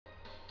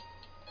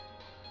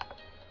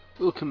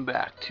Welcome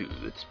back to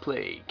Let's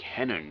Play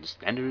Kanon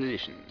Standard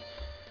Edition.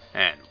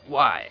 And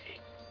why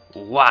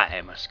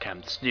must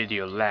Camp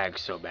Studio lag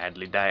so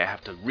badly that I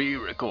have to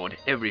re-record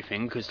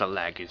everything because the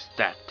lag is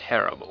that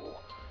terrible?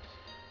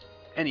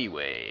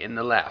 Anyway, in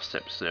the last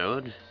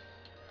episode,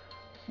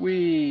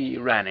 we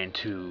ran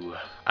into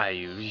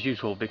Ayu's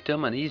usual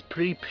victim and he's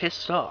pretty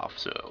pissed off,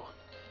 so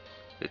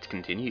let's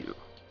continue.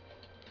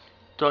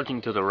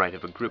 Dodging to the right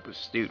of a group of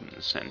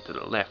students and to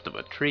the left of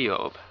a trio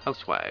of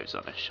housewives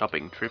on a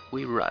shopping trip,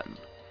 we run.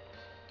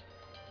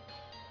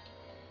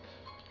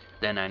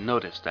 Then I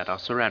noticed that our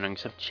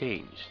surroundings have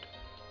changed.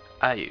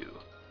 Ayu.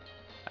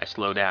 I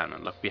slow down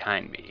and look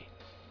behind me.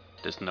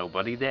 There's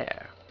nobody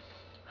there.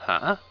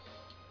 Huh?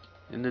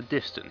 In the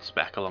distance,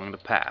 back along the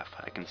path,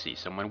 I can see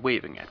someone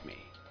waving at me.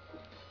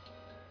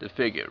 The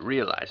figure,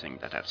 realizing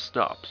that I've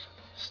stopped,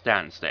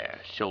 stands there,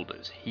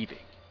 shoulders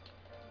heaving.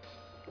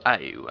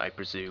 Ayu, I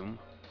presume.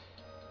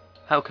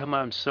 How come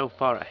I'm so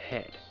far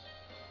ahead?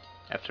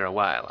 After a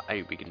while,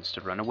 Ayu begins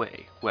to run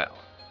away. Well,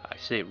 I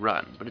say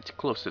run, but it's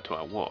closer to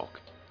a walk.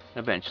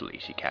 Eventually,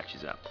 she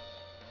catches up.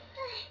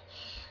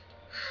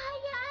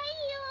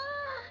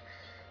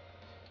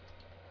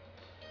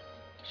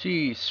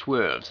 She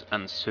swerves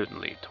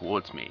uncertainly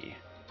towards me,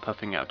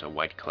 puffing out a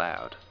white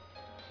cloud.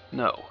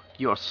 No,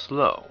 you're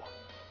slow.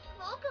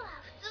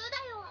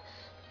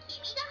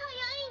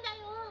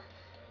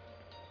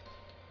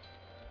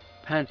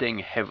 Panting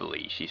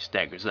heavily, she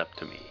staggers up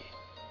to me.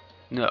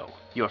 No,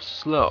 you're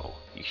slow.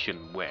 You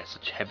shouldn't wear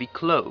such heavy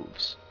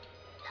clothes.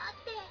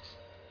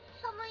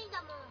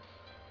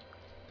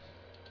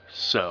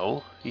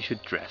 So, you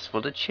should dress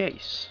for the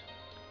chase.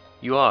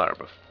 You are a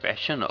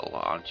professional,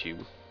 aren't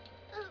you?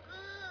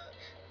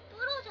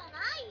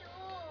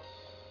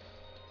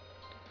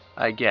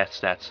 I guess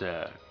that's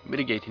a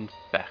mitigating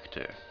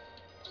factor.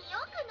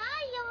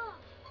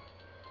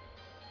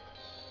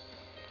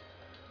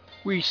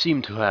 We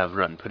seem to have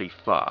run pretty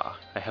far.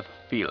 I have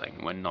a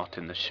feeling we're not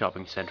in the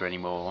shopping center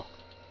anymore.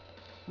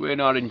 We're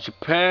not in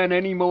Japan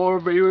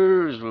anymore,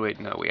 viewers. Wait,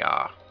 no, we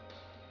are.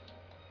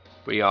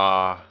 We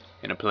are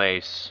in a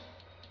place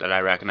that I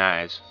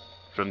recognize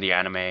from the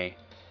anime,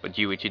 but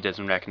Yuichi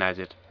doesn't recognize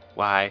it.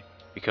 Why?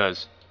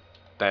 Because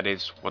that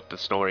is what the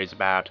story is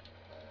about.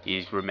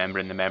 He's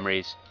remembering the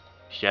memories.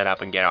 Shut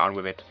up and get on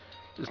with it.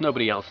 There's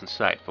nobody else in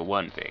sight, for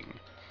one thing.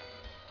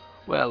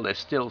 Well, there's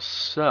still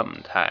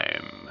some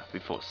time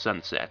before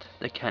sunset.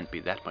 There can't be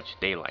that much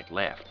daylight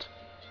left.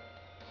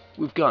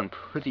 We've gone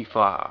pretty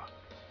far.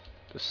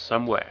 There's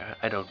somewhere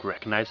I don't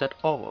recognize at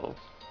all.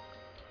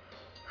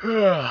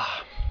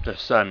 The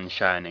sun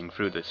shining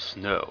through the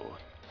snow,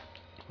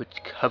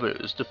 which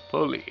covers the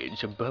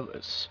foliage above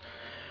us,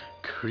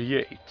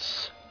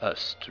 creates a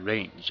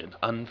strange and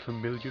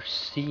unfamiliar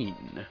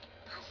scene.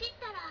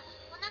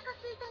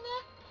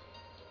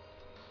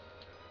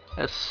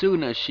 As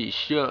soon as she's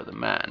sure the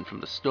man from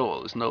the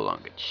stall is no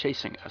longer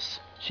chasing us,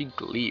 she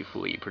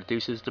gleefully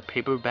produces the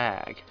paper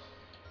bag.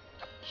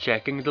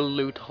 Checking the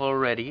loot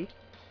already?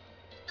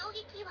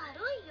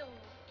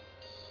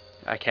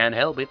 I can't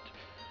help it.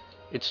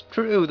 It's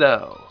true,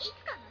 though.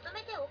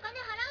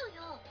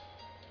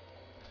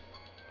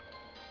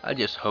 I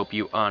just hope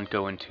you aren't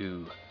going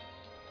to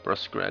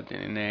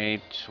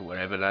procrastinate,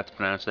 whatever that's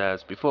pronounced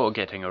as, before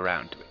getting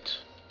around to it.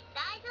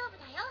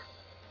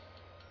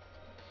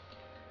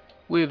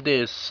 With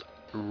this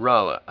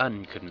rather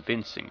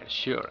unconvincing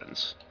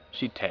assurance,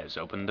 she tears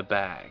open the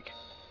bag.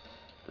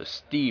 The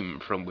steam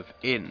from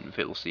within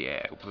fills the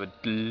air with a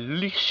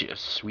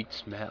delicious sweet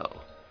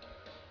smell.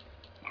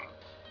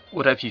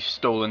 What have you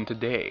stolen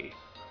today?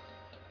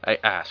 I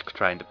ask,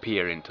 trying to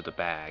peer into the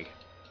bag.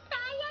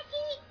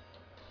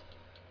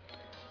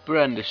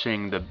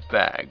 Brandishing the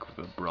bag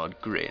with a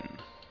broad grin.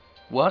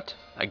 What?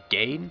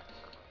 Again?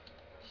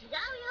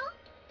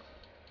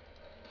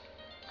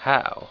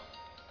 How?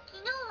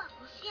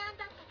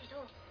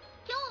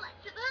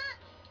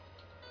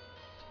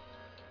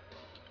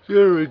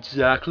 You're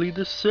exactly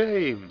the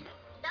same.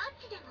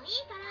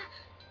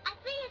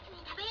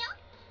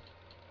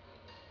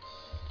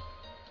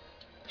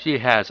 She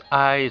has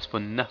eyes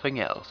for nothing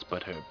else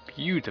but her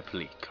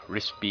beautifully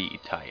crispy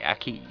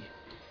taiyaki.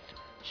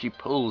 She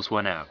pulls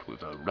one out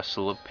with a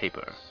rustle of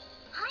paper.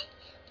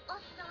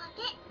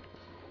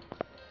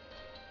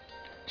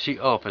 She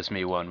offers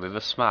me one with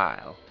a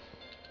smile.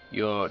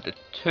 You're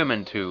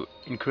determined to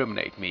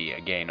incriminate me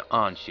again,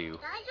 aren't you?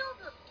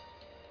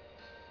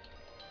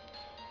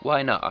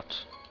 Why not?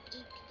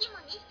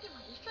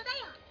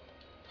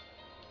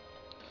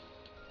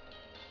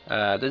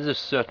 There's a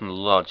certain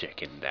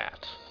logic in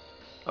that.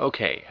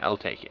 Okay, I'll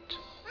take it.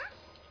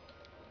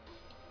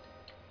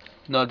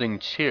 Nodding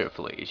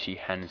cheerfully, she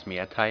hands me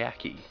a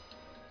taiyaki.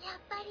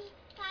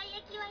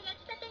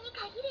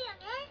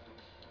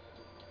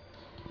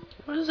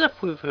 What is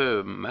up with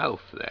her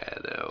mouth there,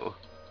 though?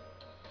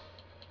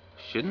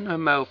 Shouldn't her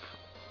mouth...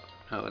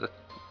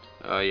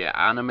 Oh yeah,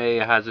 anime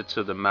has it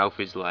so the mouth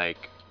is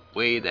like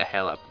way the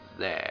hell up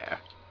there.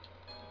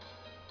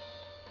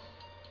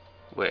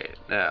 Wait,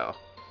 no.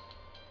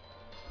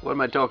 What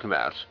am I talking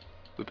about?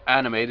 With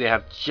anime, they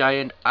have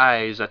giant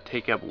eyes that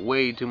take up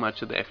way too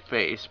much of their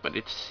face, but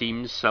it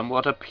seems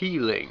somewhat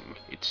appealing.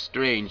 It's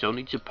strange,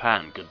 only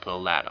Japan could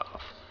pull that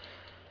off.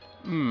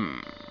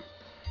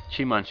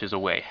 She munches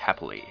away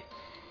happily.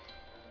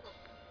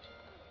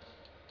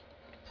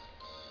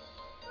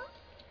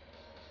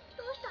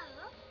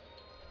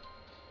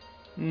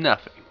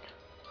 Nothing.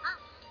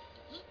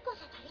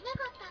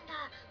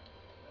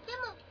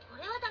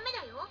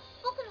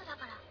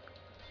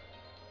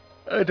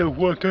 I don't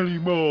want any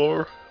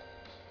more.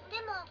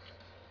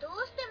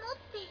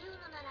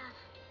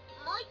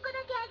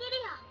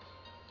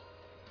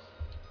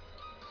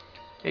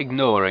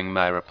 Ignoring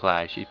my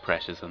reply, she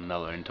presses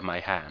another into my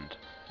hand.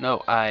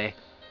 No,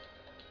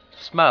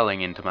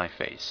 smiling into my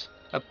face.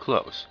 Up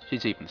close,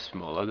 she's even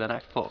smaller than I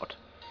thought.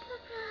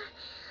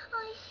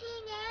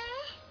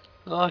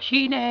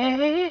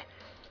 Oshine!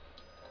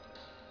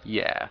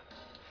 Yeah,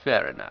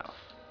 fair enough.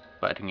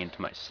 Biting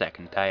into my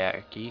second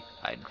taiyaki,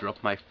 I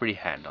drop my free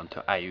hand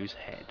onto Ayu's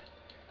head.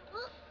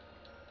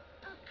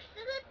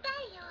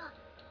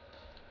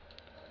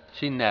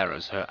 She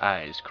narrows her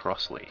eyes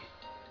crossly.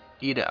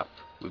 Eat up.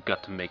 We've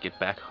got to make it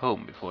back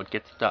home before it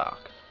gets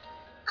dark.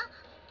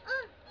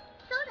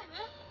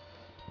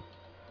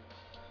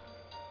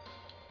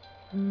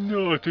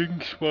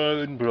 Nodding,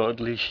 smiling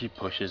broadly, she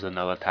pushes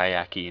another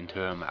taiyaki into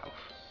her mouth.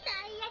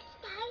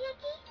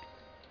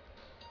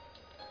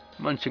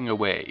 Munching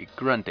away,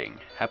 grunting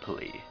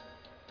happily.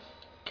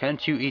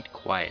 Can't you eat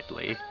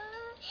quietly?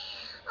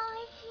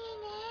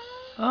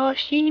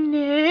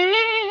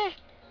 Oshine!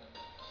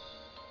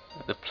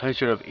 The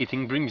pleasure of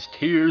eating brings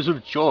tears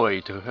of joy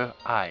to her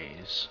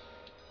eyes.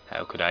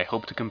 How could I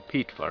hope to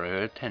compete for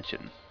her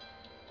attention?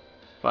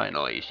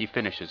 Finally, she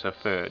finishes her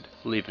third,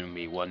 leaving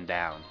me one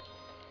down.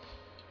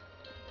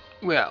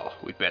 Well,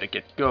 we'd better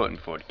get going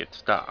before it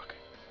gets dark.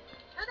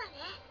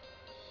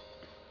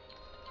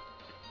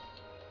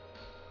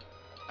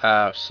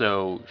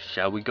 So,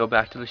 shall we go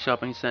back to the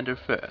shopping center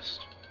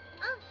first?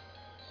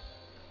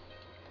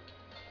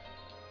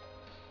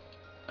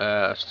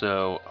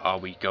 So, are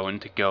we going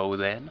to go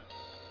then?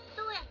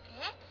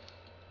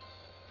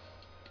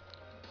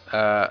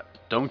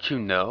 Don't you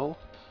know?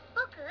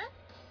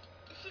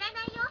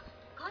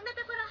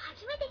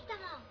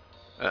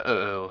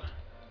 Uh-oh.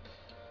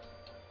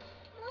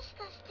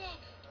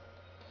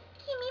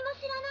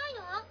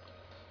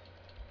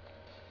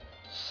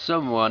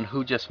 Someone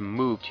who just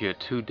moved here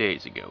 2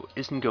 days ago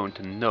isn't going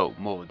to know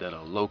more than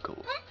a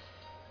local.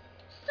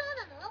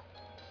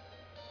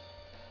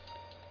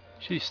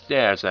 She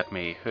stares at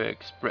me, her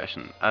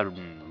expression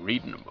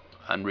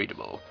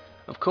unreadable.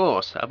 Of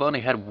course, I've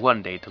only had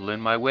 1 day to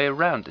learn my way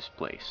around this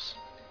place.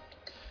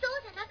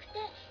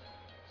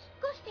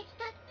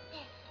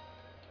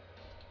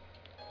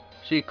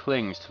 She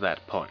clings to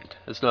that point,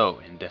 as though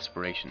in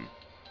desperation.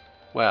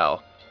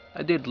 Well,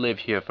 I did live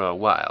here for a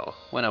while,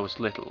 when I was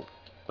little,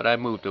 but I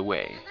moved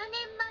away.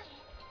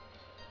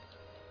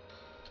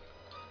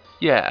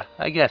 Yeah,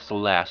 I guess the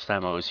last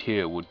time I was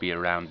here would be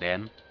around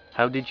then.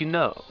 How did you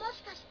know?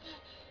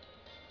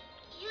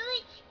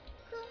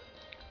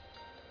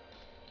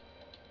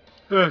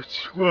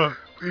 That's what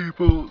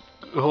people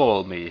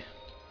call me.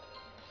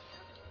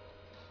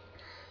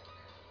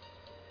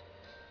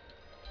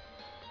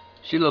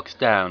 She looks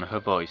down, her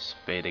voice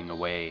fading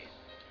away.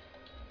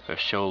 Her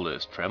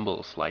shoulders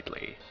tremble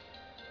slightly.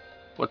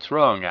 What's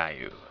wrong,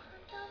 Ayu?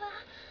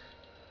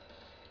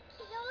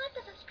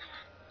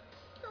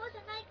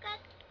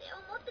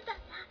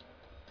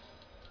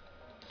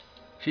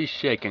 She's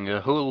shaking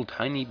her whole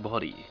tiny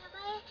body.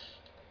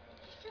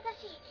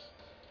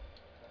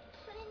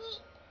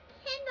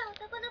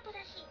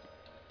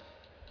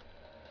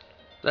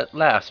 That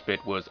last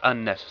bit was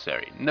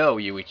unnecessary. No,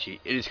 Yuichi,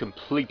 it is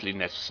completely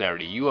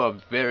necessary. You are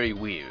very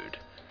weird.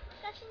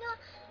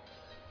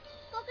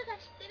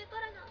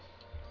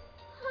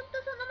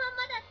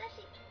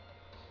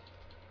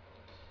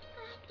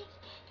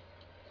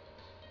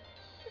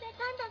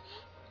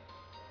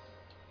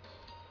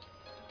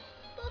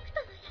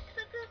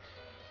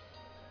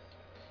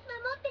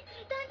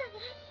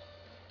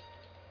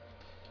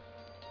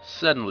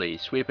 Suddenly,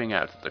 sweeping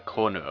out of the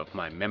corner of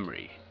my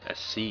memory, a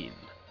scene.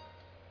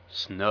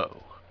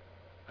 Snow.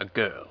 A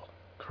girl.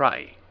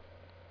 Crying.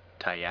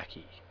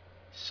 Taiyaki.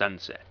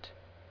 Sunset.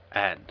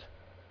 And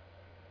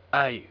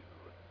Ayu.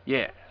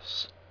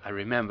 Yes, I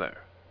remember.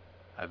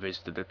 I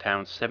visited the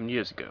town 7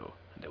 years ago,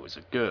 and there was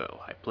a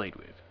girl I played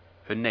with.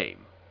 Her name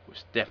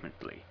was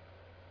definitely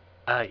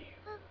Ayu.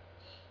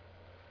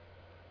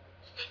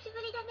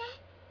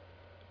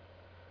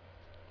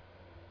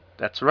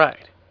 That's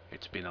right.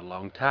 It's been a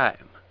long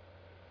time.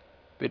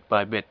 Bit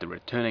by bit, the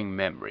returning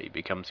memory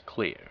becomes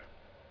clear.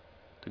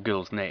 The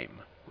girl's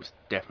name was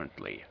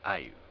definitely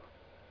Ayu.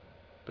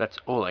 That's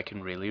all I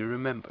can really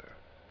remember.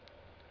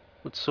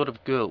 What sort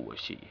of girl was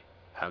she?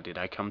 How did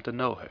I come to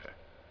know her?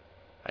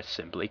 I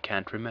simply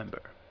can't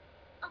remember.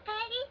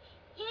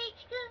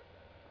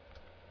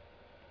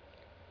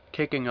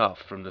 Kicking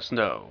off from the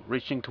snow,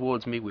 reaching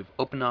towards me with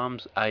open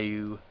arms,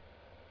 Ayu.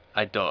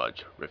 I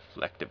dodge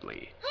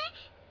reflectively.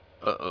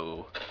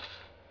 Uh-oh.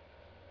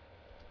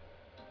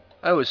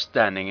 I was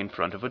standing in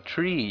front of a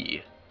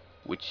tree,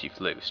 which she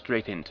flew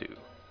straight into.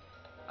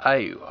 Are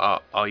you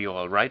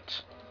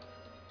alright?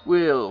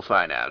 We'll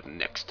find out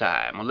next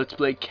time on Let's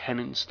Play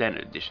Kanon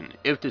Standard Edition.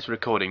 If this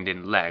recording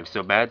didn't lag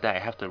so bad that I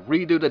have to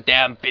redo the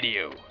damn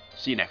video.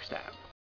 See you next time.